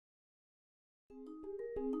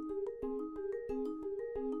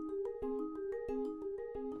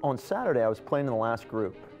On Saturday, I was playing in the last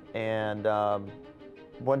group, and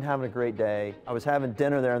wasn't having a great day. I was having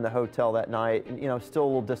dinner there in the hotel that night, and still a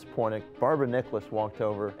little disappointed. Barbara Nicholas walked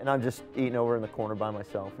over, and I'm just eating over in the corner by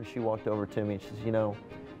myself, and she walked over to me and she says,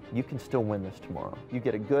 you can still win this tomorrow. You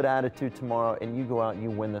get a good attitude tomorrow, and you go out and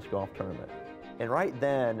you win this golf tournament. And right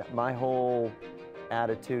then, my whole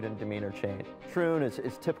attitude and demeanor changed. Troon is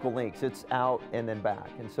typical links. It's out and then back.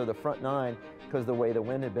 And so the front nine, because the way the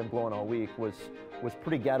wind had been blowing all week, was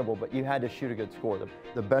pretty gettable, but you had to shoot a good score.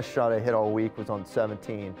 The best shot I hit all week was on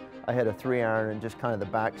 17. I hit a 3-iron in just kind of the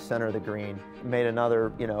back center of the green. Made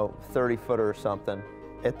another, 30-footer or something.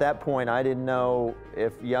 At that point, I didn't know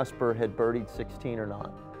if Jesper had birdied 16 or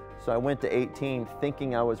not. So I went to 18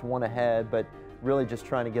 thinking I was one ahead, but really just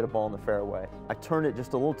trying to get a ball in the fairway. I turned it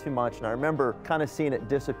just a little too much, and I remember kind of seeing it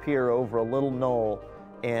disappear over a little knoll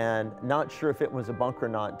and not sure if it was a bunker or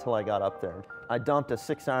not until I got up there. I dumped a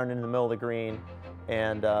 6-iron in the middle of the green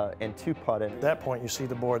and 2-putted. At that point, you see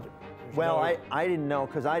the board. Well, I didn't know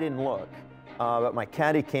because I didn't look. But my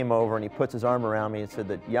caddy came over and he puts his arm around me and said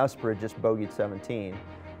that Jesper had just bogeyed 17,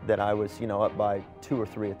 that I was, up by 2 or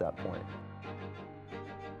 3 at that point.